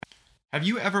Have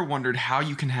you ever wondered how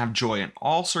you can have joy in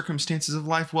all circumstances of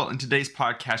life? Well, in today's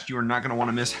podcast, you are not going to want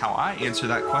to miss how I answer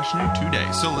that question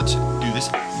today. So let's do this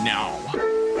now.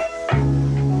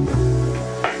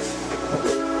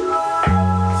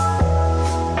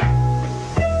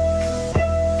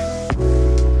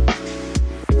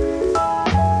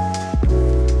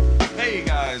 Hey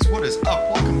guys, what is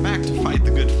up? Welcome back to Fight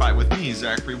the Good Fight with me,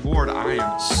 Zachary Ward. I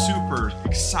am super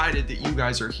excited that you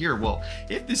guys are here. Well,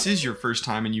 if this is your first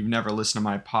time and you've never listened to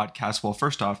my podcast, well,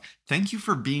 first off, thank you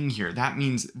for being here. That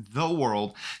means the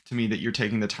world to me that you're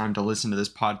taking the time to listen to this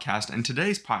podcast. And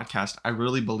today's podcast, I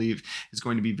really believe, is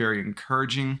going to be very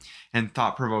encouraging and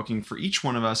thought-provoking for each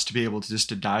one of us to be able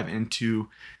to dive into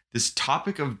this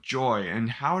topic of joy and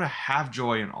how to have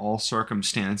joy in all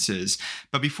circumstances.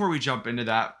 But before we jump into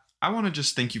that, I want to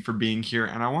just thank you for being here,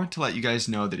 and I want to let you guys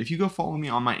know that if you go follow me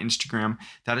on my Instagram,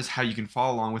 that is how you can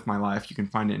follow along with my life. You can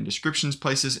find it in descriptions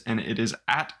places, and it is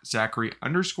at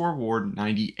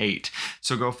Zachary_Ward98.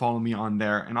 So go follow me on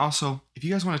there. And also, if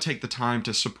you guys want to take the time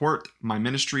to support my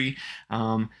ministry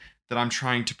that I'm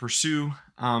trying to pursue,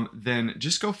 then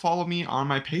just go follow me on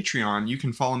my Patreon. You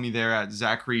can follow me there at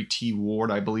Zachary T.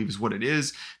 Ward, I believe is what it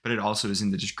is, but it also is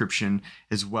in the description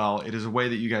as well. It is a way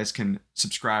that you guys can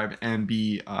subscribe and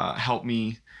help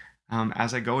me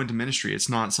as I go into ministry. It's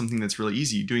not something that's really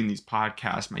easy doing these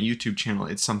podcasts. My YouTube channel,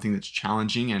 it's something that's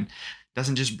challenging and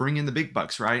doesn't just bring in the big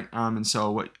bucks, right? And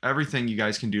so everything you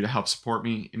guys can do to help support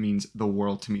me, it means the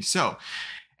world to me. So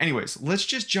anyways, let's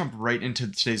just jump right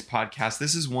into today's podcast.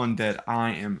 This is one that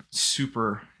I am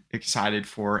super excited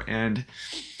for, and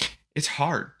it's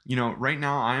hard. You know, right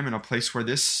now I am in a place where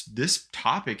this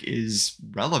topic is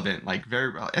relevant, like very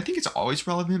relevant. I think it's always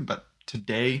relevant, but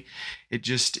today it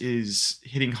just is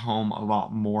hitting home a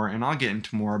lot more, and I'll get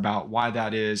into more about why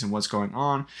that is and what's going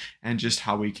on and just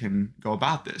how we can go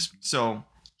about this. So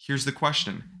here's the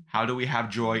question. How do we have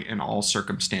joy in all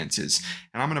circumstances?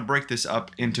 And I'm going to break this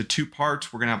up into two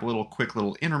parts. We're going to have a quick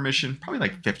little intermission, probably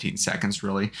like 15 seconds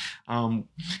really. And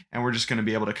we're just going to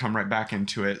be able to come right back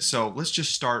into it. So let's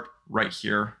just start right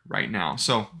here, right now.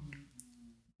 So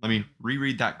let me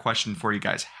reread that question for you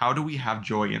guys. How do we have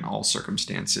joy in all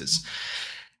circumstances?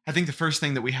 I think the first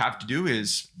thing that we have to do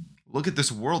is look at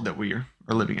this world that we are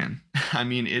living in. I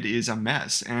mean, it is a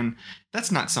mess, and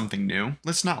that's not something new.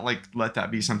 Let's not let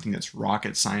that be something that's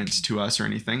rocket science to us or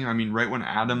anything. I mean, right when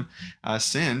Adam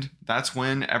sinned, that's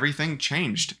when everything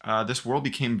changed. This world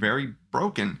became very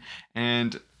broken,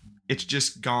 and it's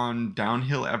just gone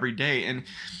downhill every day. And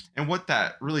what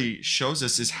that really shows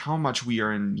us is how much we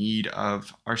are in need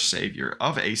of our Savior,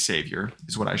 of a Savior,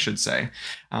 is what I should say.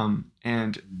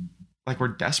 And we're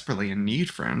desperately in need,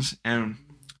 friends. And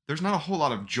there's not a whole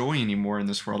lot of joy anymore in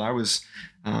this world. I was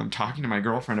talking to my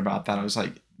girlfriend about that. I was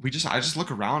like, I just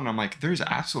look around and I'm like, there's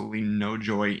absolutely no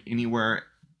joy anywhere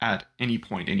at any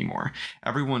point anymore.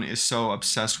 Everyone is so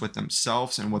obsessed with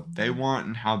themselves and what they want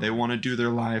and how they want to do their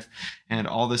life and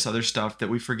all this other stuff that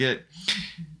we forget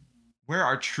where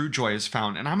our true joy is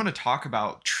found. And I'm going to talk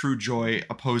about true joy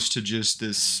opposed to just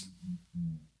this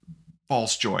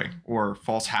false joy or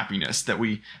false happiness that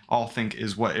we all think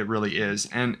is what it really is.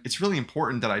 And it's really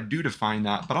important that I do define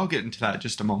that, but I'll get into that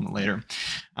just a moment later.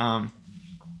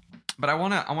 But I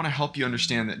want to help you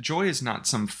understand that joy is not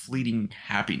some fleeting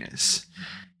happiness.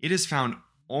 It is found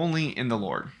only in the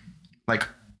Lord,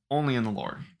 only in the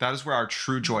Lord. That is where our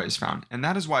true joy is found. And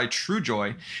that is why true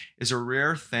joy is a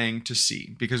rare thing to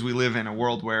see, because we live in a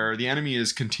world where the enemy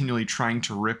is continually trying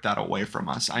to rip that away from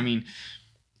us. I mean,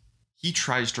 he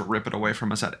tries to rip it away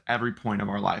from us at every point of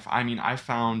our life. I mean, I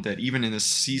found that even in this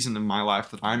season of my life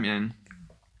that I'm in,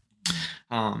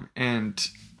 and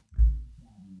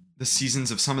the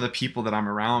seasons of some of the people that I'm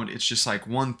around, it's just like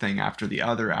one thing after the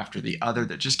other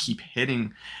that just keep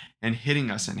hitting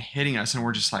us. And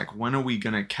we're just like, when are we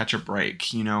going to catch a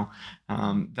break? You know,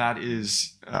 that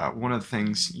is one of the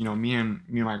things, you know, me and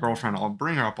my girlfriend, I'll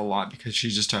bring her up a lot because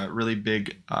she's just a really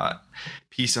big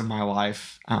piece of my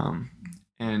life.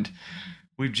 And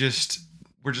we're just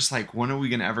like, when are we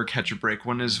going to ever catch a break?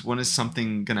 When is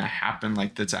something going to happen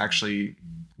that's actually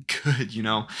good, you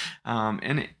know?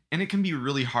 And it can be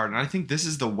really hard. And I think this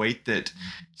is the weight that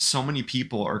so many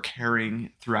people are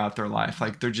carrying throughout their life.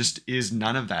 There just is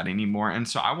none of that anymore. And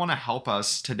so I want to help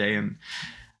us today and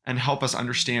help us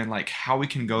understand how we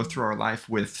can go through our life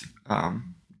with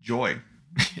joy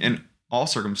in all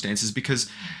circumstances,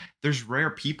 because there's rare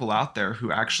people out there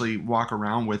who actually walk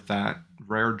around with that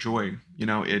rare joy. You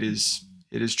know, it is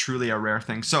truly a rare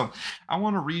thing. So I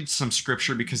want to read some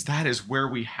scripture because that is where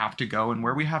we have to go and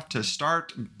where we have to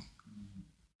start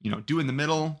do in the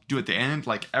middle, do at the end,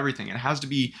 like everything. It has to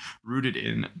be rooted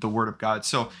in the Word of God.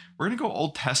 So we're going to go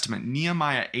Old Testament,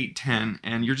 Nehemiah 8:10,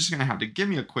 and you're just going to have to give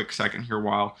me a quick second here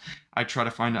while I try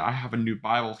to find it. I have a new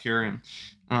Bible here, and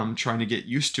I'm trying to get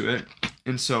used to it.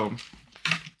 And so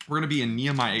we're going to be in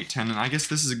Nehemiah 8:10, and I guess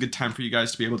this is a good time for you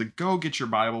guys to be able to go get your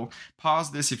Bible.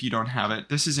 Pause this if you don't have it.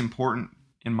 This is important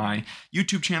in my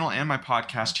YouTube channel and my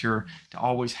podcast here to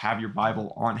always have your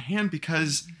Bible on hand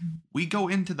because we go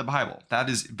into the Bible. That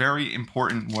is very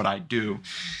important what I do.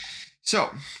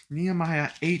 So Nehemiah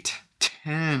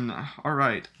 8:10. All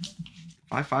right.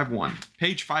 551.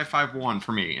 Page 551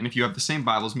 for me. And if you have the same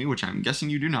Bible as me, which I'm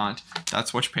guessing you do not,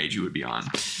 that's which page you would be on.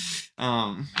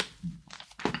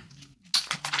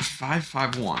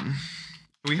 551.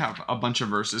 We have a bunch of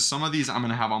verses. Some of these I'm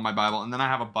going to have on my Bible, and then I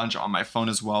have a bunch on my phone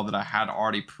as well that I had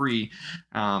already put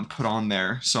on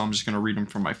there. So I'm just going to read them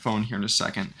from my phone here in a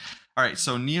second. All right,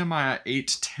 so Nehemiah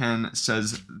 8:10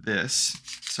 says this.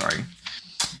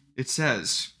 It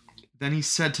says, "Then he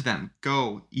said to them,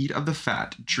 'Go, eat of the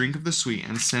fat, drink of the sweet,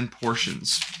 and send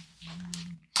portions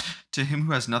to him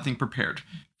who has nothing prepared.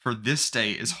 For this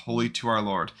day is holy to our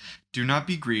Lord. Do not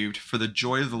be grieved, for the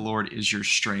joy of the Lord is your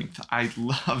strength.'" I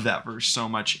love that verse so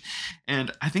much. And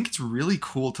I think it's really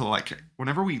cool to,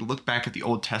 whenever we look back at the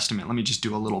Old Testament, let me just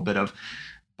do a little bit of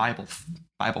Bible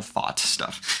thought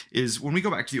stuff, is when we go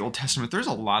back to the Old Testament, there's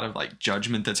a lot of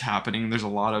judgment that's happening. There's a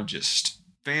lot of just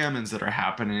famines that are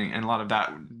happening and a lot of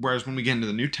that. Whereas when we get into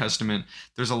the New Testament,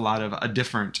 there's a lot of a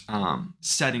different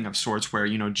setting of sorts where,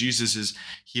 Jesus is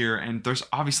here and there's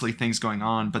obviously things going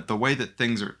on, but the way that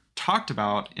things are talked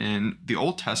about in the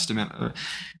Old Testament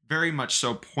very much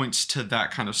so points to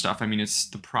that kind of stuff. I mean, it's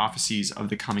the prophecies of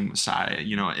the coming Messiah,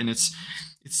 and it's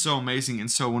so amazing. And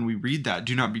so when we read that,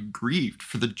 "Do not be grieved,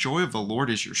 for the joy of the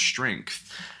Lord is your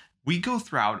strength," we go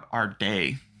throughout our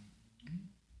day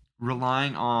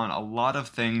relying on a lot of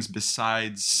things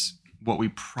besides what we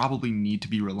probably need to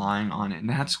be relying on. And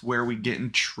that's where we get in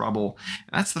trouble.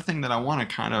 And that's the thing that I want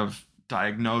to kind of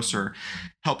diagnose or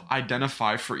help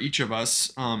identify for each of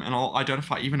us. And I'll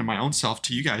identify even in my own self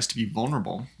to you guys to be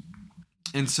vulnerable.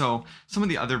 And so some of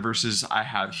the other verses I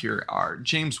have here are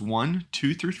James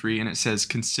 1:2-3, and it says,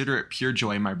 "Consider it pure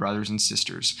joy, my brothers and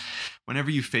sisters, whenever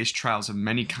you face trials of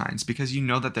many kinds, because you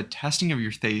know that the testing of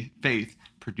your faith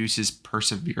produces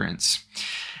perseverance."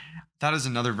 That is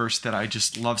another verse that I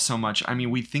just love so much. I mean,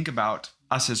 we think about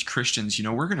us as Christians,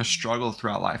 we're going to struggle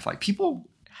throughout life. People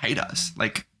hate us.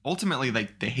 Ultimately,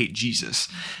 they hate Jesus,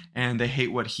 and they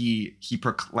hate what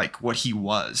what he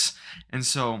was. And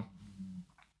so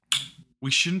we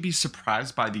shouldn't be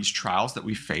surprised by these trials that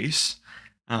we face,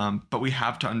 but we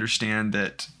have to understand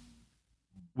that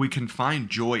we can find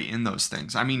joy in those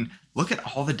things. I mean, look at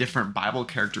all the different Bible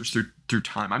characters through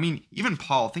time. I mean, even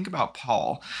Paul, think about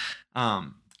Paul,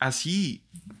 as he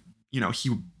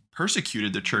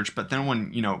persecuted the church, but then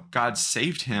when, God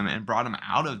saved him and brought him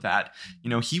out of that,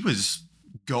 he was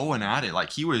going at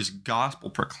it. He was gospel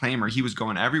proclaimer. He was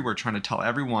going everywhere trying to tell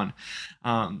everyone.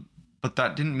 But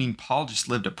that didn't mean Paul just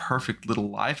lived a perfect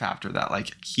little life after that.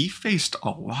 He faced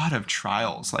a lot of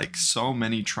trials, so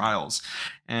many trials.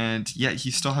 And yet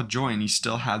he still had joy, and he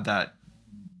still had that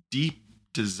deep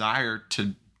desire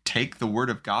to take the word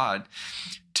of God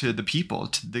to the people,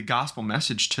 to the gospel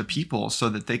message to people so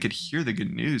that they could hear the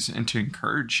good news and to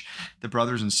encourage the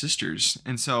brothers and sisters.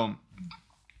 And so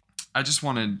I just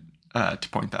wanted to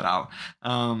point that out.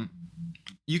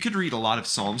 You could read a lot of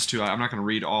Psalms too. I'm not going to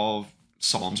read all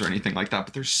Psalms or anything like that,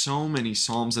 but there's so many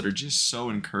Psalms that are just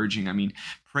so encouraging. I mean,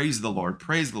 praise the Lord,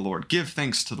 give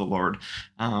thanks to the Lord.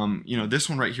 This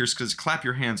one right here is because "Clap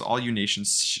your hands, all you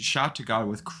nations, shout to God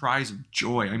with cries of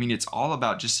joy." I mean, it's all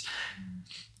about just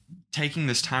taking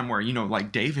this time where,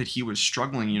 David, he was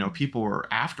struggling, people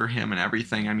were after him and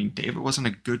everything. I mean, David wasn't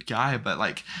a good guy,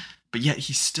 but yet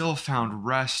he still found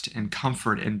rest and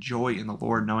comfort and joy in the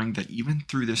Lord, knowing that even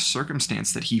through this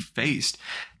circumstance that he faced,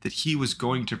 that he was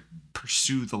going to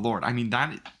pursue the Lord. I mean,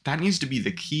 that needs to be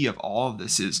the key of all of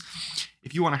this is,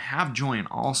 if you want to have joy in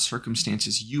all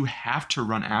circumstances, you have to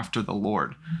run after the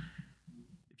Lord.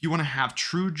 If you want to have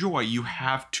true joy, you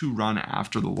have to run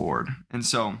after the Lord. And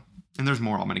there's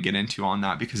more I'm going to get into on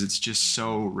that because it's just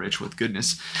so rich with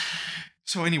goodness.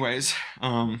 So anyways,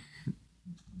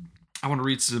 I want to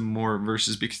read some more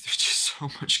verses because there's just so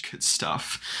much good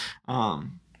stuff.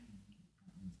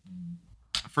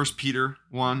 1 Peter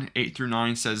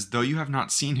 1:8-9 says, "Though you have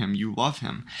not seen him, you love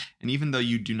him. And even though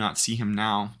you do not see him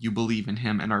now, you believe in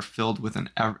him and are filled with an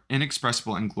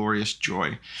inexpressible and glorious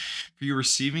joy. For you're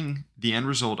receiving the end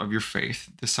result of your faith,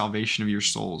 the salvation of your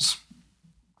souls."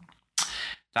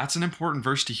 that's an important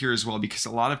verse to hear as well, because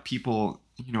a lot of people,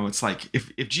 it's like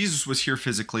if Jesus was here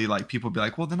physically, like people would be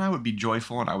like, well, then I would be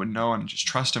joyful and I would know and just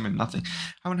trust him and nothing.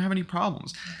 I wouldn't have any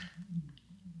problems.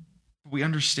 We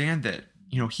understand that,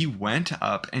 he went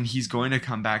up and he's going to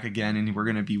come back again and we're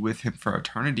going to be with him for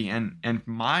eternity. And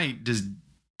my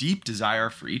deep desire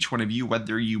for each one of you,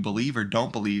 whether you believe or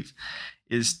don't believe,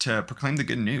 is to proclaim the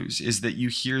good news, is that you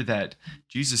hear that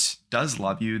Jesus does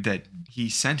love you, that he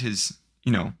sent his,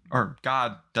 or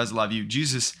God does love you.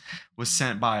 Jesus was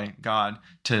sent by God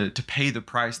to pay the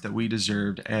price that we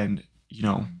deserved. And,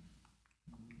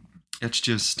 it's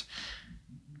just,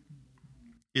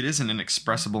 it is an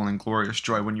inexpressible and glorious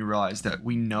joy when you realize that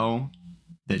we know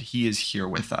that he is here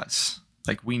with us.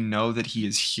 Like, we know that he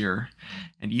is here.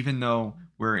 And even though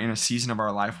we're in a season of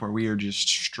our life where we are just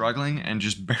struggling and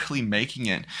just barely making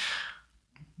it,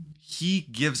 he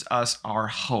gives us our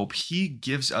hope. He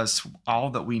gives us all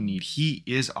that we need. He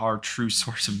is our true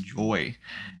source of joy.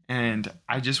 And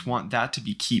I just want that to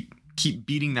be keep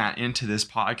beating that into this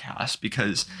podcast,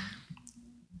 because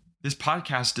this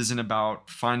podcast isn't about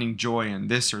finding joy in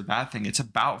this or that thing. It's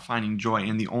about finding joy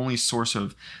in the only source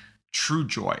of true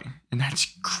joy, and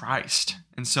that's Christ.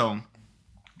 And so,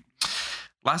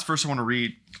 last verse I want to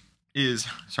read is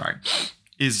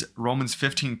Romans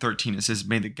 15:13. It says,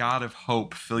 "May the God of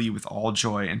hope fill you with all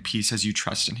joy and peace as you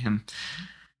trust in him,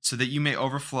 so that you may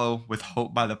overflow with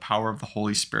hope by the power of the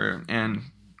Holy Spirit."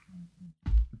 And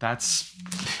that's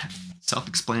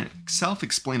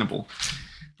self-explainable.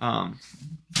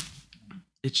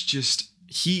 It's just,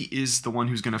 he is the one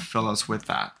who's going to fill us with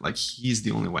that. Like, he's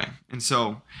the only way. And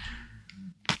so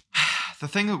the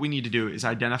thing that we need to do is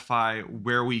identify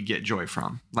where we get joy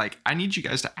from. Like, I need you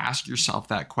guys to ask yourself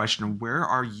that question. Where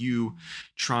are you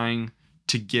trying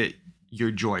to get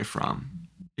your joy from?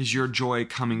 Is your joy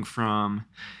coming from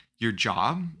your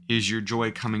job? Is your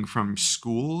joy coming from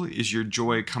school? Is your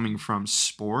joy coming from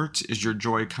sports? Is your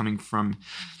joy coming from,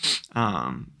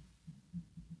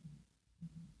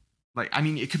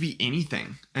 it could be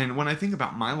anything. And when I think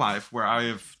about my life, where I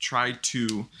have tried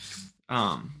to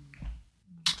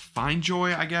find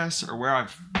joy, I guess, or where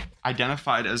I've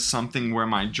identified as something where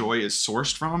my joy is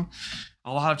sourced from,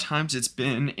 a lot of times it's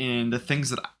been in the things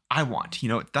that I want.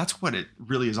 That's what it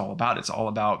really is all about. It's all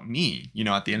about me.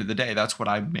 At the end of the day, that's what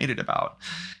I made it about.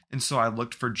 And so I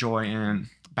looked for joy in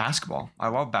basketball. I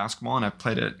love basketball, and I've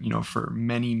played it, for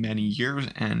many, many years.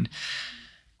 And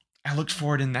I looked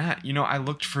for it in that. I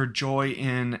looked for joy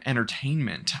in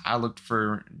entertainment. I looked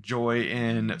for joy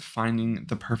in finding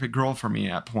the perfect girl for me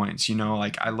at points.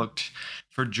 I looked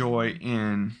for joy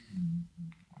in,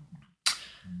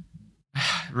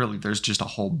 really, there's just a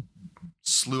whole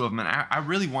slew of them. And I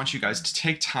really want you guys to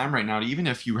take time right now to, even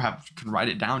if you can write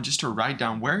it down, just to write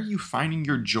down, where are you finding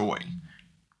your joy?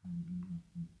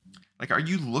 Like, are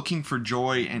you looking for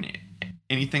joy in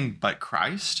anything but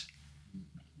Christ?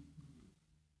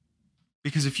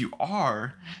 Because if you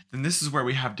are, then this is where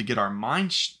we have to get our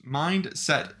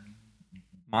mindset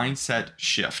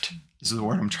shift. This is the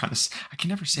word I'm trying to. I can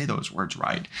never say those words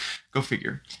right. Go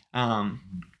figure.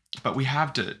 But we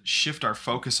have to shift our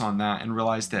focus on that and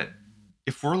realize that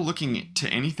if we're looking to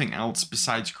anything else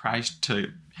besides Christ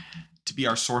to be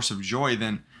our source of joy,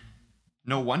 then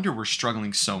no wonder we're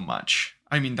struggling so much.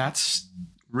 That's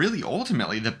really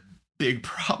ultimately the big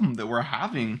problem that we're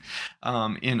having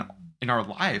in our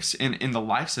lives, in the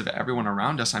lives of everyone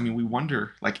around us. We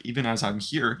wonder, like, even as I'm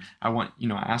here, I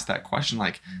ask that question,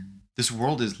 like, this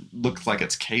world looks like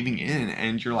it's caving in,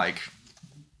 and you're like,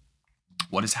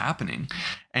 what is happening?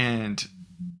 And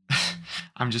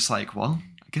I'm just like, well,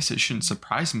 I guess it shouldn't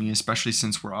surprise me, especially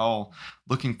since we're all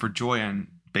looking for joy in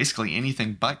basically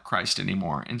anything but Christ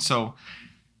anymore. And so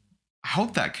I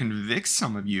hope that convicts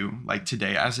some of you, like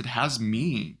today, as it has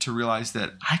me, to realize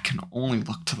that I can only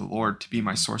look to the Lord to be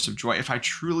my source of joy. If I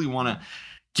truly want to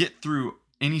get through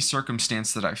any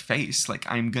circumstance that I face, like,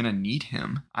 I'm going to need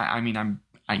him.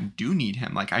 I do need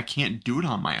him. Like, I can't do it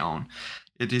on my own.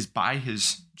 It is by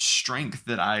his strength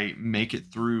that I make it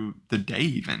through the day,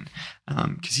 even,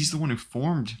 because he's the one who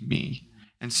formed me.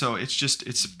 And so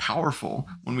it's powerful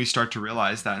when we start to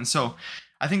realize that. And so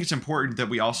I think it's important that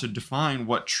we also define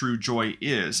what true joy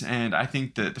is. And I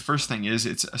think that the first thing is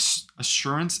it's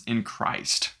assurance in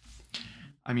Christ.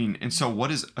 And so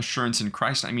what is assurance in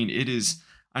Christ? It is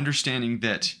understanding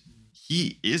that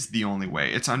he is the only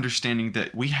way. It's understanding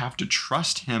that we have to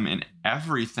trust him in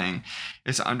everything.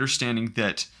 It's understanding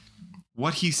that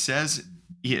what he says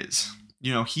is,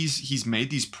 he's made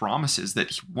these promises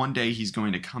that one day he's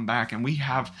going to come back, and we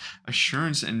have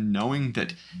assurance in knowing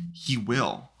that he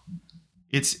will.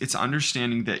 It's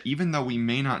understanding that even though we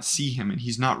may not see him and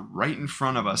he's not right in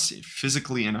front of us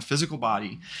physically in a physical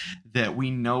body, that we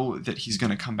know that he's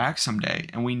going to come back someday,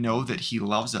 and we know that he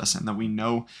loves us, and that we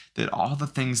know that all the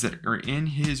things that are in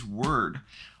his word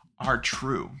are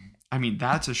true. I mean,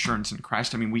 that's assurance in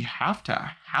Christ. I mean, we have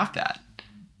to have that.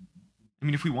 I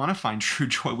mean, if we want to find true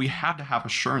joy, we have to have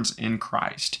assurance in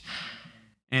Christ.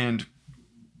 And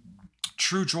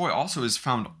true joy also is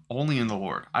found only in the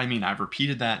Lord. I mean, I've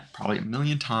repeated that probably a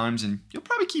million times, and you'll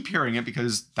probably keep hearing it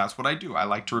because that's what I do. I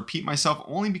like to repeat myself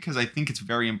only because I think it's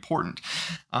very important.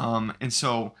 And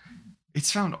so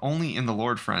it's found only in the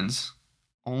Lord, friends.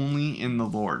 Only in the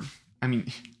Lord. I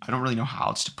mean, I don't really know how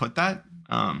else to put that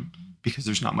because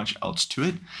there's not much else to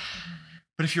it.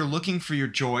 But if you're looking for your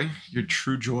joy, your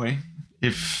true joy,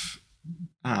 if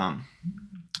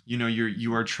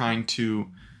you are trying to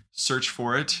search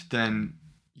for it, then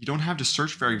you don't have to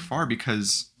search very far,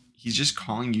 because he's just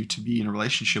calling you to be in a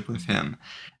relationship with him.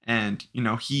 And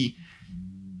he,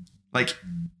 like,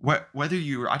 whether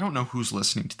I don't know who's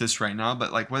listening to this right now,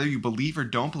 but like, whether you believe or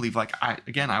don't believe, like,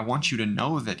 I want you to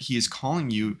know that he is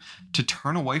calling you to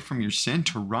turn away from your sin,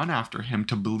 to run after him,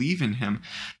 to believe in him,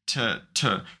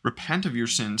 to repent of your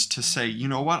sins, to say, you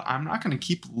know what, I'm not going to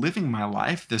keep living my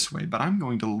life this way, but I'm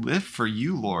going to live for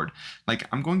you, Lord. Like,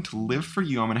 I'm going to live for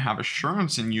you. I'm going to have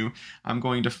assurance in you. I'm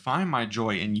going to find my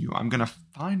joy in you. I'm going to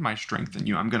find my strength in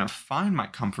you. I'm going to find my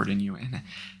comfort in you. And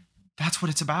that's what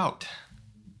it's about.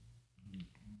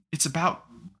 It's about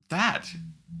that.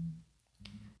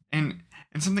 And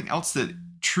something else that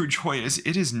true joy is,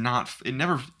 it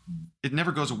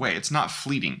never goes away. It's not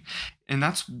fleeting. And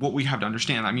that's what we have to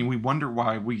understand. I mean, we wonder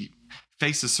why we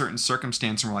face a certain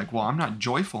circumstance and we're like, well, I'm not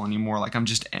joyful anymore. Like, I'm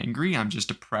just angry. I'm just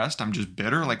depressed. I'm just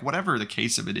bitter. Like, whatever the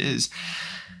case of it is,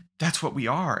 that's what we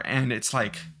are. And it's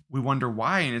like, we wonder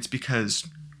why. And it's because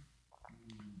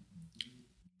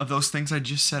of those things I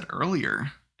just said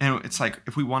earlier. And it's like,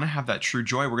 if we want to have that true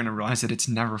joy, we're going to realize that it's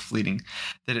never fleeting,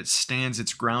 that it stands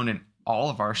its ground in all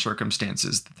of our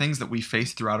circumstances, the things that we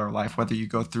face throughout our life, whether you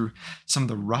go through some of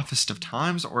the roughest of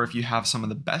times or if you have some of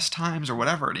the best times or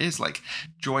whatever it is, like,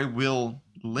 joy will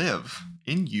live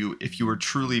in you if you are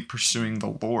truly pursuing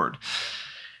the Lord.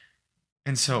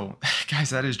 And so,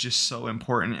 guys, that is just so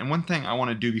important. And one thing I want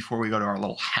to do before we go to our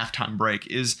little halftime break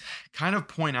is kind of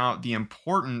point out the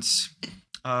importance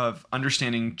of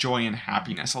understanding joy and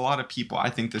happiness. A lot of people, I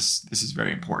think this is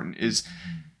very important, is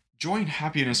joy and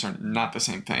happiness are not the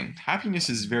same thing. Happiness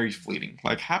is very fleeting.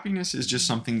 Like, happiness is just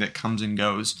something that comes and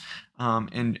goes.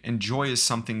 And joy is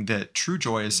something that, true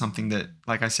joy is something that,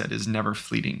 like I said, is never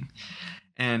fleeting.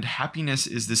 And happiness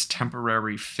is this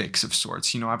temporary fix of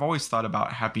sorts. I've always thought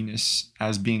about happiness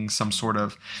as being some sort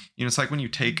of, it's like when you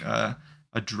take a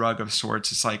drug of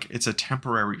sorts, it's like it's a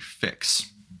temporary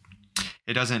fix.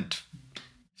 It doesn't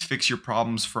fix your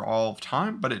problems for all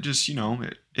time, but it just,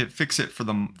 it fixes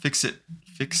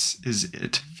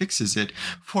it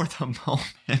for the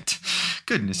moment.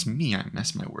 Goodness me, I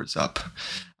messed my words up.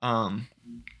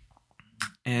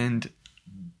 And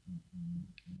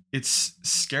it's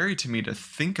scary to me to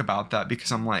think about that,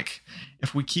 because I'm like,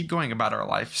 if we keep going about our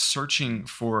life searching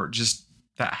for just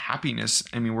that happiness,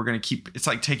 I mean, it's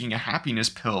like taking a happiness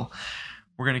pill.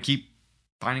 We're going to keep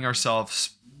finding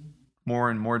ourselves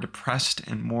more and more depressed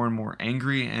and more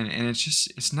angry. And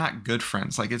it's not good,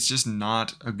 friends. Like, it's just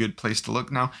not a good place to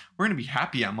look. Now, we're going to be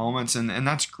happy at moments, and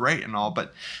that's great and all.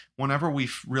 But whenever we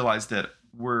realize that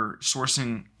we're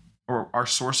sourcing, or our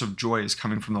source of joy is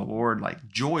coming from the Lord, like,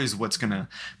 joy is what's going to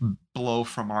blow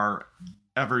from our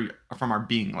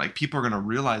being. Like, people are going to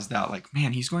realize that, like,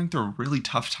 man, he's going through a really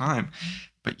tough time,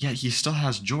 but yet he still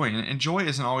has joy. And joy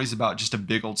isn't always about just a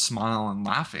big old smile and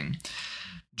laughing.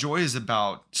 Joy is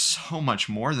about so much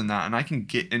more than that, and I can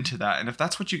get into that. And if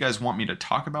that's what you guys want me to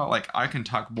talk about, like, I can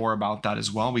talk more about that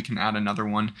as well. We can add another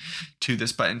one to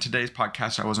this. But in today's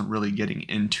podcast, I wasn't really getting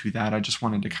into that. I just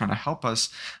wanted to kind of help us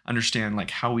understand, like,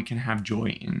 how we can have joy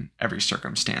in every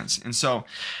circumstance. And so,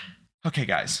 okay,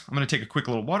 guys, I'm going to take a quick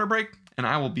little water break, and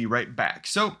I will be right back.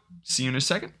 So, see you in a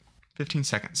second. 15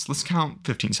 seconds. Let's count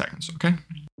 15 seconds, okay?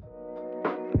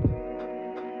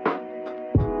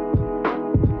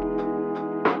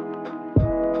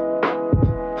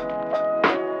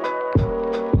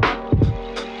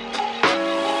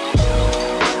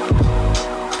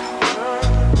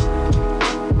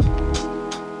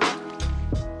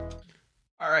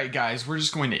 Guys, we're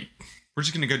just going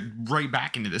to go right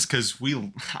back into this, because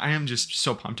I am just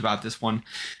so pumped about this one.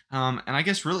 And I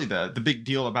guess really the big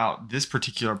deal about this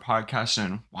particular podcast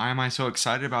and why am I so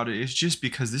excited about it is just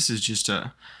because this is just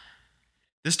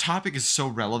this topic is so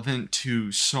relevant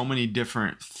to so many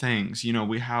different things.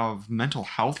 We have mental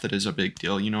health that is a big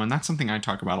deal, and that's something I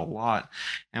talk about a lot.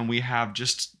 And we have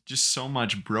just so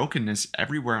much brokenness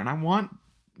everywhere. And I want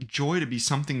joy to be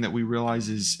something that we realize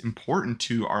is important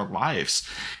to our lives.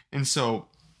 And so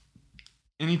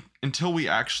until we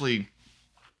actually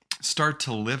start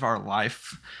to live our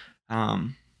life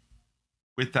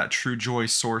with that true joy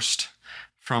sourced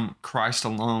from Christ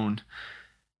alone,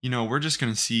 we're just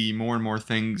going to see more and more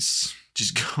things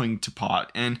just going to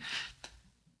pot. And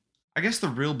I guess the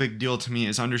real big deal to me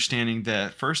is understanding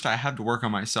that first I have to work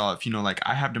on myself.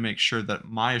 I have to make sure that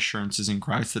my assurance is in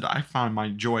Christ, that I find my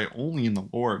joy only in the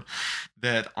Lord,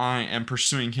 that I am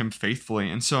pursuing him faithfully.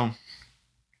 And so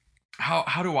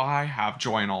how do I have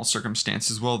joy in all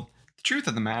circumstances? Well, the truth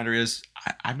of the matter is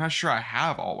I'm not sure I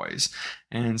have always.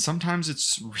 And sometimes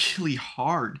it's really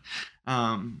hard.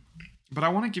 But I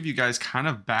want to give you guys kind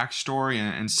of backstory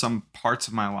and some parts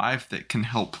of my life that can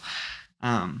help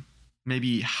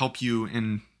maybe help you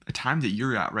in a time that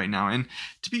you're at right now. And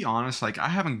to be honest, I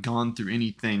haven't gone through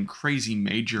anything crazy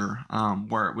major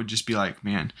where it would just be like,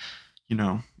 man,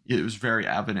 it was very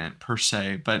evident per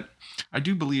se. But I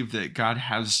do believe that God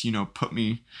has, put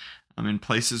me in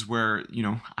places where,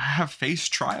 I have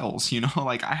faced trials,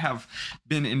 I have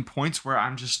been in points where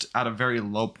I'm just at a very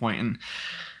low point. And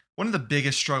one of the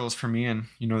biggest struggles for me, and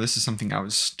this is something I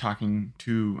was talking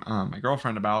to my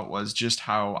girlfriend about, was just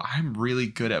how I'm really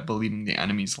good at believing the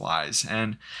enemy's lies.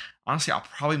 And honestly, I'll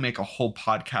probably make a whole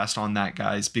podcast on that,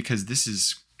 guys, because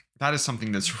that is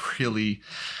something that's really,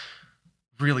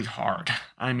 really hard.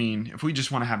 I mean, if we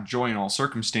just want to have joy in all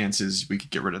circumstances, we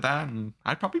could get rid of that and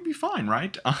I'd probably be fine,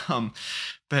 right?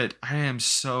 But I am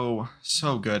so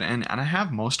good, and I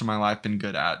have most of my life been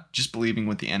good at just believing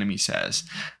what the enemy says.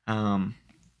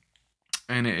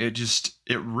 And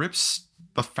it rips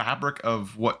the fabric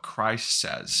of what Christ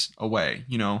says away,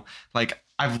 or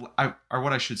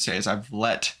what I should say is I've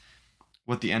let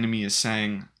what the enemy is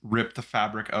saying rip the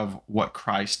fabric of what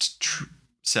Christ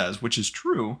says, which is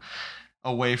true,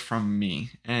 away from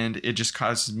me. And it just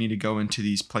causes me to go into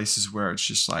these places where it's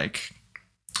just like,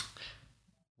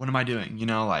 what am I doing?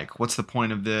 What's the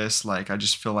point of this? I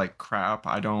just feel like crap.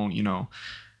 I don't,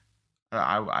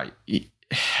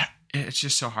 it's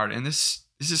just so hard. And this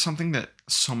is something that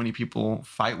so many people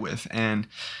fight with. And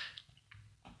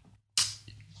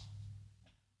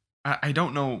I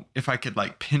don't know if I could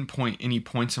pinpoint any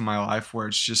points in my life where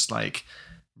it's just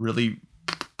really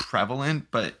prevalent,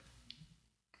 but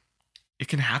it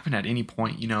can happen at any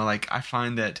point. I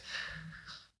find that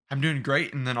I'm doing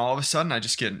great, and then all of a sudden I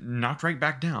just get knocked right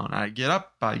back down. I get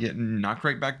up, I get knocked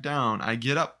right back down. I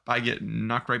get up, I get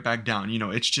knocked right back down.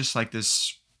 It's just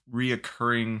this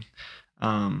reoccurring.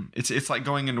 It's like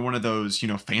going into one of those,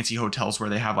 fancy hotels where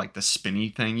they have the spinny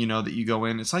thing, that you go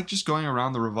in. It's like just going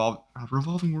around the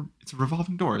it's a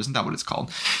revolving door. Isn't that what it's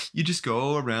called? You just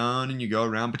go around and you go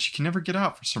around, but you can never get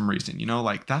out for some reason,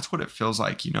 that's what it feels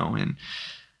like, and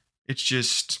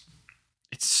it's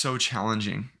so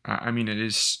challenging. I mean,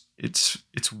 it's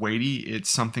weighty. It's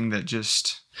something that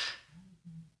just,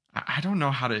 I don't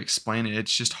know how to explain it.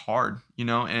 It's just hard,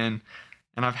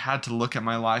 and I've had to look at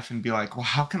my life and be like, well,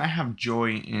 how can I have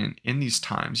joy in these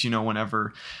times?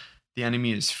 Whenever the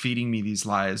enemy is feeding me these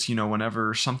lies,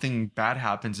 whenever something bad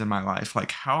happens in my life,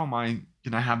 how am I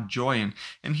going to have joy?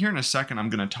 And here in a second, I'm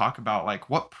going to talk about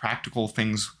what practical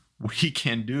things we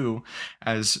can do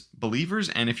as believers.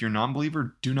 And if you're a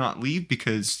non-believer, do not leave,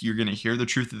 because you're going to hear the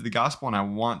truth of the gospel. And I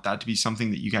want that to be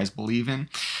something that you guys believe in,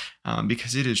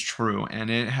 because it is true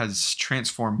and it has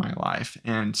transformed my life.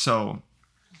 And so,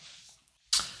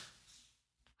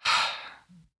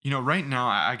 right now,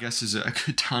 I guess is a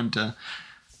good time to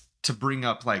bring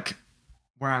up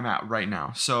where I'm at right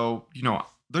now. So,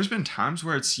 there's been times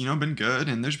where it's, been good,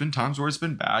 and there's been times where it's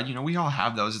been bad. We all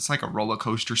have those. It's like a roller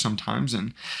coaster sometimes,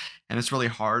 and it's really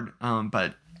hard.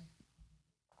 But,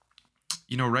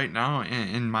 right now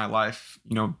in my life,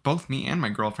 both me and my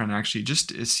girlfriend actually,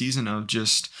 just a season of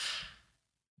just,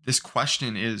 this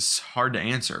question is hard to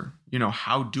answer.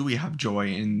 How do we have joy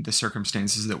in the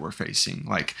circumstances that we're facing?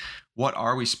 What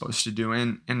are we supposed to do?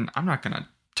 And I'm not going to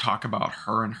talk about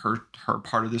her and her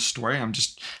part of this story. I'm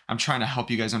trying to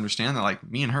help you guys understand that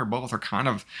me and her both are kind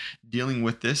of dealing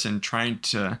with this and trying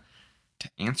to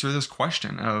answer this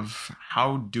question of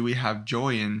how do we have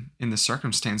joy in the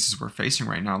circumstances we're facing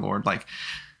right now, Lord?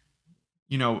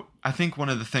 I think one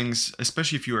of the things,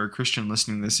 especially if you are a Christian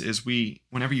listening to this, is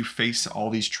whenever you face all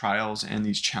these trials and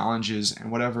these challenges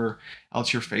and whatever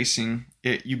else you're facing,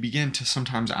 you begin to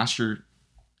sometimes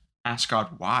ask God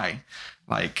why.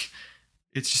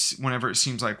 it's just whenever it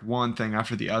seems like one thing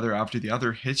after the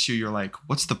other hits you, you're like,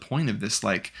 what's the point of this?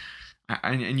 Like,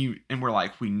 and we're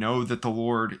like, we know that the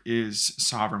Lord is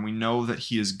sovereign. We know that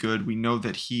he is good. We know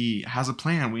that he has a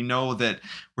plan. We know that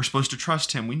we're supposed to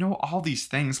trust him. We know all these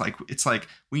things. Like, it's like,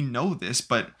 we know this,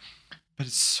 but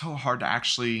it's so hard to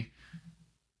actually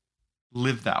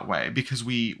live that way, because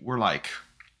we're like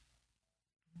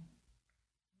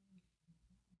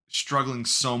struggling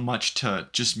so much to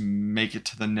just make it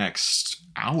to the next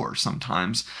hour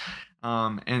sometimes.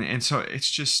 And so it's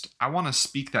just, I want to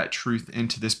speak that truth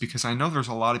into this, because I know there's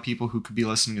a lot of people who could be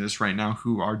listening to this right now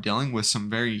who are dealing with some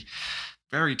very,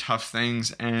 very tough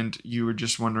things. And you were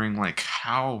just wondering, like,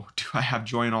 how do I have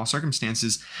joy in all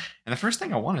circumstances? And the first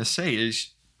thing I want to say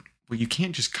is, well, you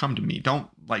can't just come to me. Don't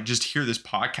like just hear this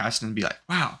podcast and be like,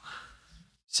 wow,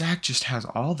 Zach just has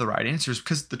all the right answers.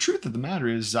 Because the truth of the matter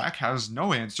is, Zach has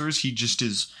no answers. He just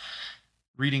is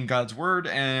reading God's word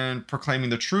and proclaiming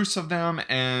the truths of them.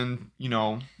 And,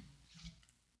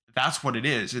 that's what it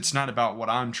is. It's not about what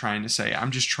I'm trying to say.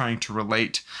 I'm just trying to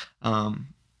relate to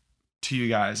you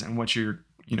guys and what you're,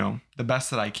 the best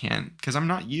that I can. Because I'm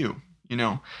not you.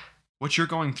 What you're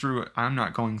going through, I'm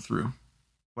not going through.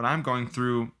 What I'm going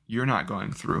through, you're not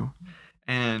going through.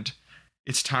 And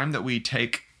it's time that we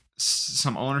take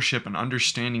some ownership and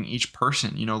understanding each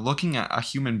person, looking at a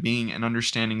human being and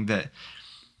understanding that,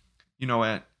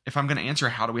 if I'm going to answer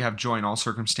how do we have joy in all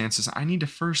circumstances, I need to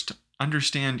first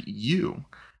understand you.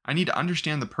 I need to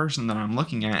understand the person that I'm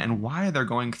looking at and why they're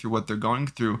going through what they're going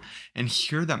through, and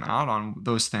hear them out on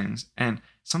those things. And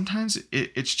sometimes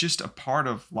it's just a part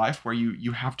of life where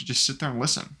you have to just sit there and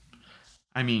listen.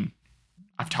 I mean,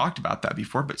 I've talked about that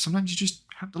before, but sometimes you just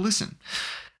have to listen.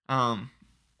 But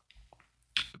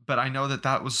I know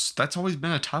that's always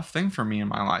been a tough thing for me in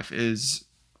my life is,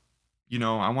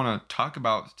 I want to talk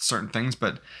about certain things,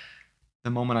 but the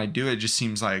moment I do, it just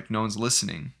seems like no one's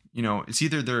listening. It's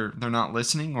either they're not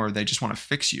listening or they just want to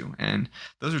fix you. And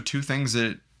those are two things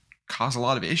that cause a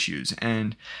lot of issues.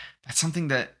 And that's something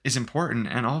that is important.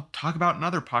 And I'll talk about in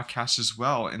other podcasts as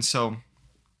well. And so,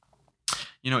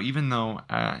 even though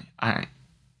I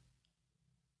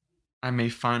may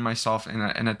find myself in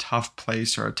a tough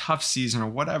place or a tough season or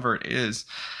whatever it is,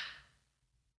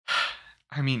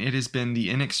 I mean, it has been the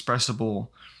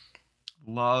inexpressible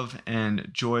love and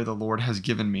joy the Lord has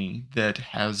given me that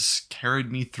has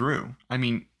carried me through. I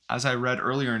mean, as I read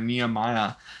earlier in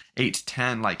Nehemiah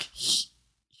 8:10, like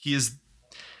he's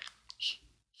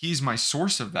my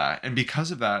source of that. And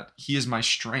because of that, he is my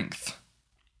strength.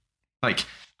 Like,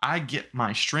 I get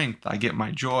my strength, I get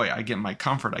my joy, I get my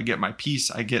comfort, I get my peace,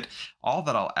 I get all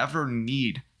that I'll ever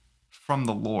need from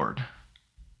the Lord.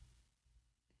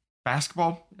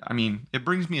 Basketball, I mean, it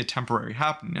brings me a temporary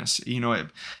happiness.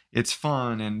 It's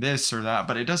fun and this or that,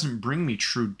 but it doesn't bring me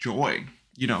true joy.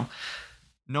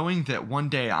 Knowing that one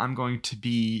day I'm going to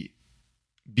be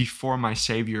before my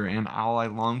Savior and all I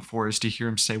long for is to hear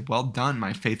him say, "Well done,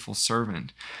 my faithful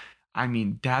servant." I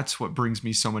mean, that's what brings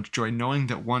me so much joy, knowing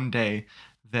that one day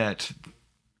that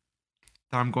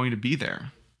I'm going to be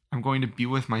there. I'm going to be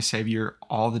with my Savior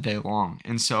all the day long.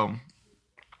 And so,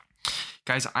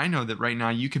 guys, I know that right now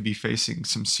you could be facing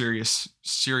some serious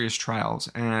trials,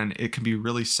 and it can be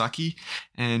really sucky.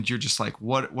 And you're just like,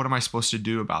 what am I supposed to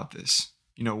do about this?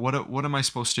 What am I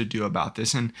supposed to do about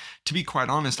this? And to be quite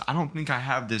honest, I don't think I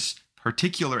have this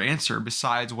particular answer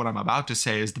besides what I'm about to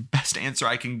say is the best answer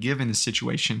I can give in this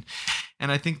situation.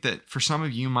 And I think that for some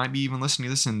of you might be even listening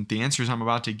to this, and the answers I'm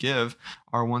about to give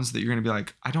are ones that you're going to be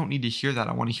like, I don't need to hear that.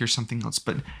 I want to hear something else.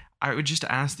 But I would just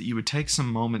ask that you would take a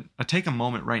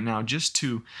moment right now just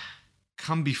to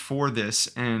come before this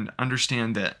and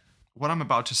understand that what I'm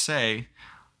about to say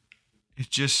is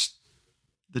just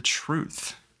the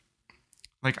truth.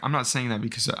 Like, I'm not saying that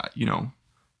because,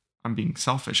 I'm being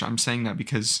selfish. I'm saying that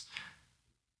because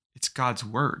it's God's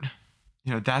word.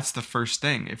 That's the first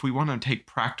thing. If we want to take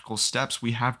practical steps,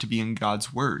 we have to be in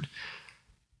God's word.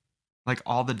 Like,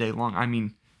 all the day long. I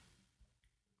mean,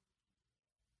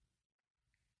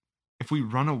 if we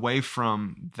run away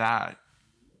from that,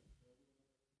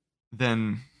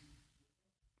 then,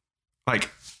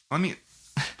 like, let me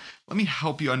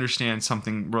help you understand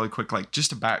something really quick. Like,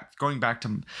 just going back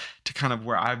to kind of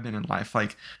where I've been in life.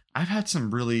 Like, I've had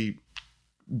some really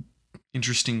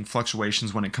interesting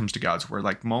fluctuations when it comes to God's word.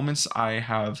 Like, moments I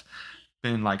have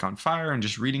been like on fire and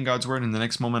just reading God's word, and the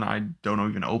next moment I don't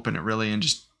even open it really and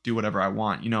just do whatever I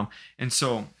want, And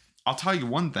so I'll tell you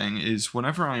one thing is,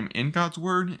 whenever I'm in God's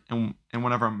word and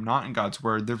whenever I'm not in God's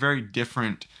word, they're very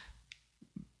different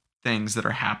things that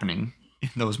are happening in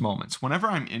those moments. Whenever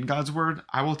I'm in God's word,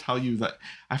 I will tell you that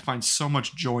I find so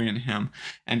much joy in him.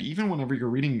 And even whenever you're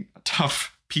reading a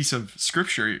tough piece of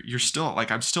scripture, you're still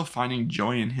like, I'm still finding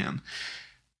joy in him.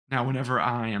 Now, whenever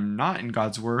I am not in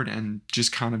God's word and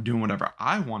just kind of doing whatever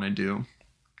I want to do,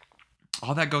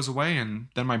 all that goes away, and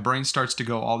then my brain starts to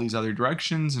go all these other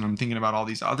directions, and I'm thinking about all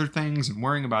these other things and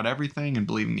worrying about everything and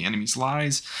believing the enemy's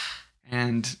lies.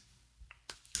 And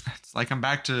it's like I'm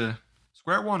back to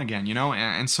square one again,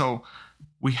 And so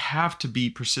we have to be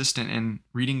persistent in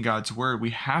reading God's word. We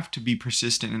have to be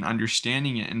persistent in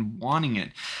understanding it and wanting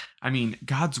it. I mean,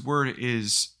 God's word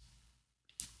is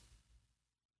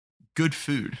good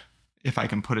food, if I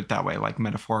can put it that way, like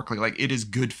metaphorically. Like, it is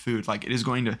good food. Like, it is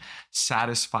going to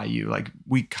satisfy you. Like,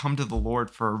 we come to the Lord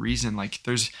for a reason. Like,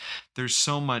 there's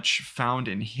so much found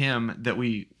in him that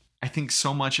I think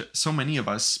so many of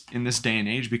us in this day and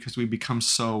age, because we become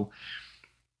so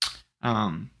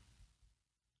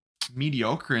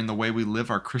mediocre in the way we live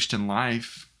our Christian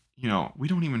life, we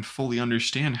don't even fully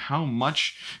understand how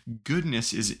much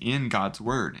goodness is in God's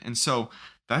word. And so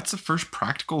that's the first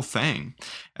practical thing.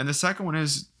 And the second one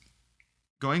is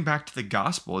going back to the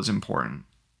gospel is important.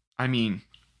 I mean,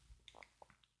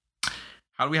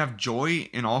 how do we have joy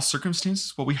in all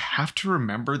circumstances? Well, we have to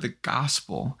remember the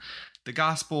gospel. The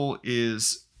gospel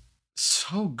is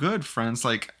so good, friends.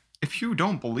 Like, if you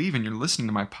don't believe and you're listening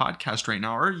to my podcast right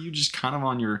now, or you just kind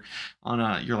of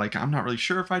you're like, I'm not really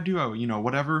sure if I do,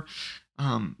 whatever,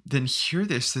 then hear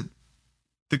this, that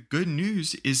the good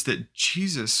news is that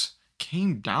Jesus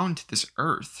came down to this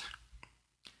earth.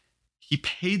 He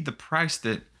paid the price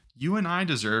that you and I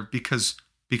deserve because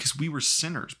we were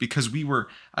sinners, because we were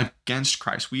against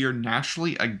Christ. We are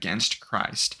naturally against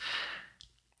Christ.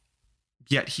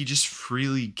 Yet he just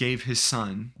freely gave his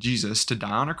son, Jesus, to die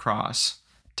on a cross,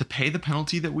 to pay the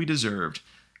penalty that we deserved.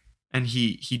 And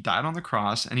he died on the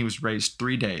cross, and he was raised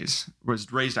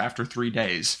after 3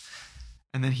 days.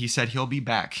 And then he said he'll be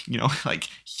back, like,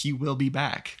 he will be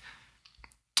back.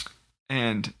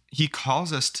 And he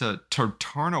calls us to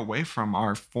turn away from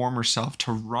our former self,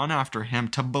 to run after him,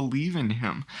 to believe in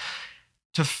him,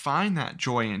 to find that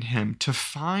joy in him, to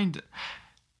find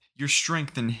your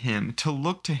strength in him, to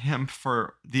look to him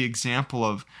for the example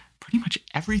of pretty much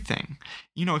everything.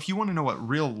 If you want to know what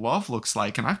real love looks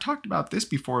like, and I've talked about this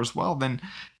before as well, then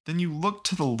you look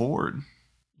to the Lord.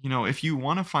 If you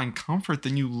want to find comfort,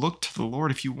 then you look to the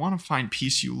Lord. If you want to find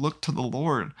peace, you look to the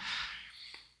Lord.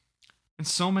 And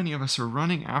so many of us are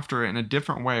running after it in a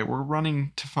different way. We're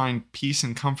running to find peace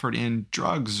and comfort in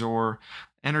drugs or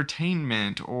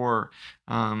entertainment or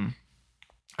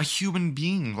a human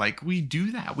being. Like, we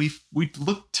do that. We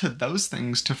look to those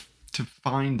things to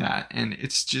find that, and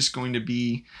it's just going to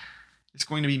be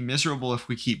miserable if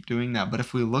we keep doing that. But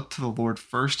if we look to the Lord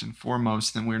first and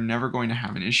foremost, then we're never going to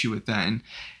have an issue with that.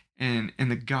 And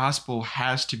the gospel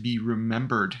has to be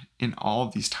remembered in all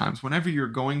of these times. Whenever you're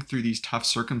going through these tough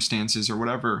circumstances or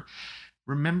whatever,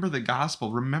 remember the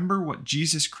gospel. Remember what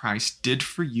Jesus Christ did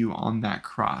for you on that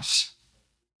cross.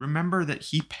 Remember that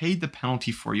he paid the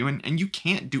penalty for you, and you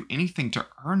can't do anything to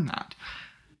earn that.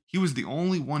 He was the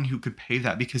only one who could pay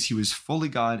that because he was fully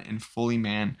God and fully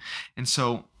man. And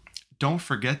so don't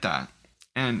forget that.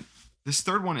 And this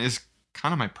third one is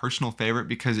kind of my personal favorite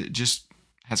because it just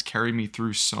has carried me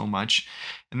through so much.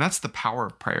 And that's the power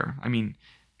of prayer. I mean,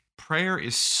 prayer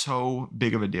is so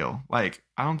big of a deal. Like,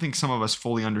 I don't think some of us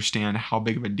fully understand how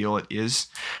big of a deal it is.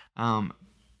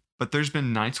 But there's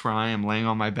been nights where I am laying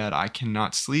on my bed. I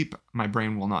cannot sleep. My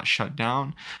brain will not shut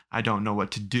down. I don't know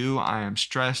what to do. I am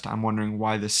stressed. I'm wondering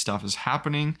why this stuff is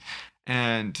happening.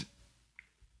 And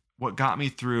what got me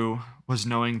through was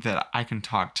knowing that I can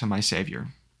talk to my Savior.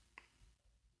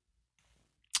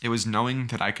 It was knowing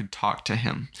that I could talk to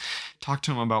him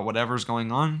about whatever's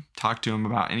going on, talk to him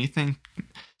about anything.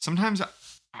 Sometimes,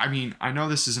 I know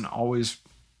this isn't always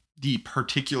the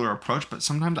particular approach, but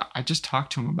sometimes I just talk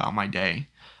to him about my day.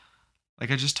 Like,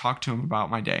 I just talk to him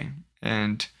about my day,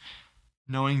 and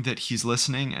knowing that he's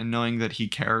listening and knowing that he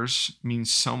cares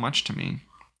means so much to me.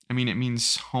 It means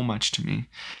so much to me.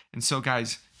 And so,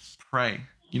 guys, pray.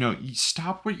 You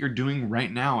stop what you're doing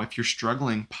right now. If you're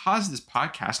struggling, pause this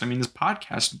podcast. This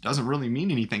podcast doesn't really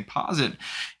mean anything. Pause it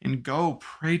and go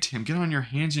pray to him. Get on your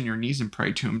hands and your knees and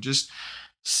pray to him. Just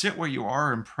sit where you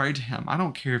are and pray to him. I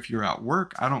don't care if you're at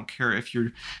work. I don't care if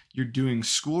you're doing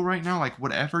school right now. Like,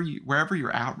 wherever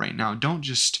you're at right now, don't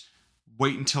just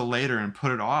wait until later and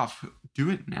put it off. Do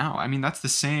it now. That's the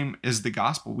same as the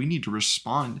gospel. We need to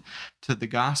respond to the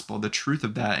gospel, the truth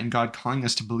of that, and God calling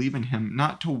us to believe in him,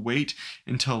 not to wait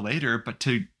until later, but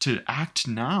to act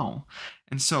now.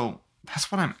 And so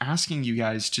that's what I'm asking you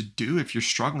guys to do if you're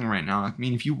struggling right now. I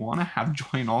mean, if you want to have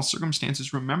joy in all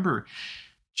circumstances, remember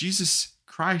Jesus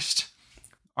Christ,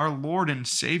 our Lord and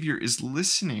Savior, is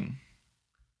listening.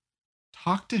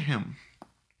 Talk to him.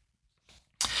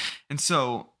 And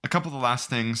so a couple of the last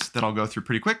things that I'll go through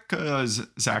pretty quick, because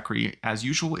Zachary, as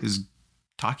usual, is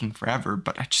talking forever,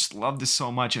 but I just love this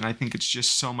so much. And I think it's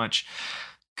just so much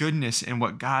goodness in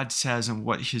what God says and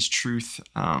what his truth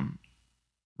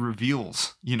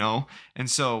reveals, And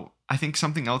so I think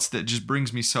something else that just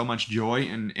brings me so much joy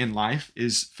in life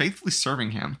is faithfully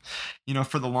serving him.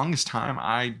 For the longest time,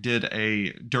 I did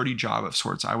a dirty job of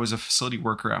sorts. I was a facility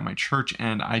worker at my church,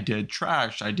 and I did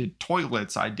trash. I did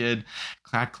toilets. I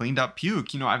cleaned up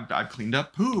puke. I've cleaned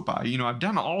up poop. I've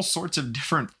done all sorts of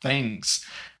different things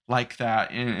like that.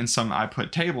 And some, I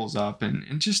put tables up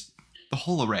and just the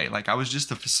whole array. Like, I was just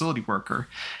a facility worker.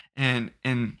 And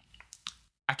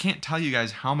I can't tell you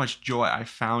guys how much joy I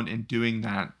found in doing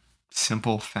that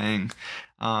simple thing.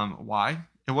 Why?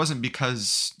 It wasn't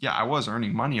because, I was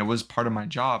earning money. It was part of my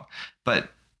job, but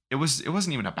it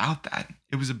wasn't even about that.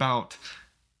 It was about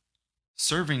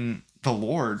serving the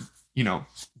Lord,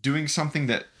 doing something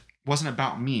that wasn't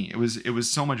about me. It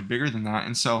was so much bigger than that.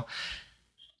 And so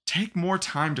take more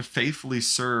time to faithfully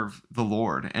serve the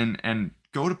Lord and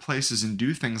go to places and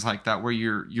do things like that where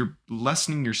you're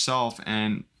lessening yourself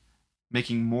and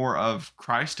making more of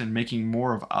Christ and making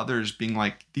more of others, being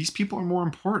like, these people are more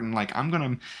important. Like, I'm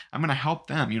going to help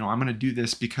them. I'm going to do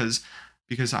this because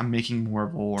I'm making more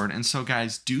of the Lord. And so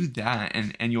guys, do that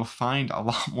and you'll find a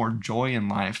lot more joy in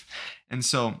life. And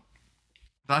so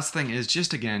the last thing is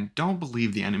just, again, don't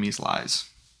believe the enemy's lies.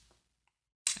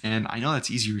 And I know that's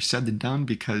easier said than done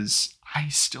because I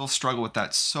still struggle with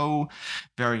that so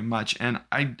very much. And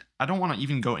I don't want to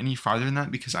even go any farther than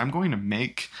that because I'm going to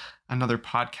make another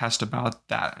podcast about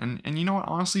that. And you know what,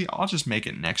 honestly, I'll just make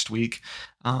it next week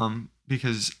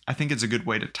because I think it's a good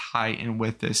way to tie in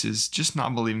with this is just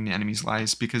not believing the enemy's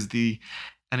lies, because the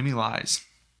enemy lies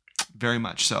very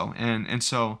much so. And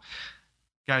so,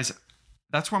 guys,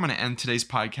 that's where I'm going to end today's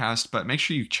podcast, but make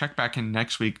sure you check back in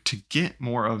next week to get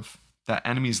more of that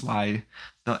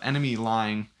the enemy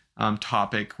lying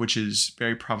topic, which is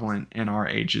very prevalent in our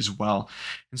age as well.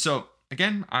 And so,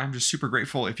 again, I'm just super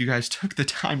grateful if you guys took the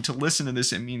time to listen to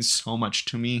this. It means so much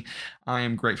to me. I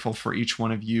am grateful for each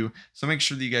one of you. So make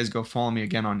sure that you guys go follow me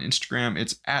again on Instagram.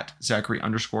 It's at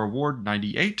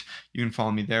Zachary_Ward98. You can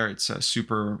follow me there. It's a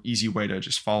super easy way to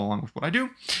just follow along with what I do.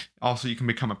 Also, you can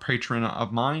become a patron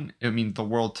of mine. It means the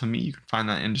world to me. You can find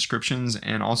that in descriptions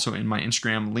and also in my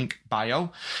Instagram link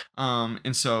bio.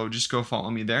 And so just go follow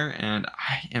me there. And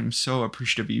I am so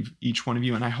appreciative of each one of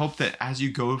you. And I hope that as you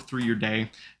go through your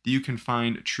day, that you can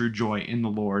find true joy in the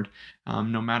Lord,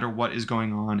 no matter what is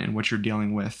going on and what you're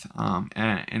dealing with.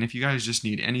 And if you guys just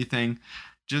need anything,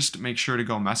 just make sure to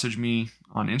go message me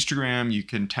on Instagram. You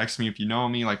can text me if you know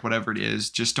me, like whatever it is.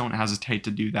 Just don't hesitate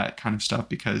to do that kind of stuff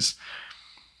because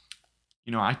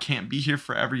I can't be here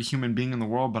for every human being in the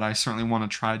world, but I certainly want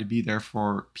to try to be there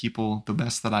for people the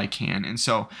best that I can. And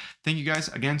so thank you guys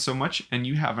again so much, and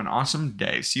you have an awesome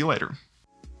day. See you later.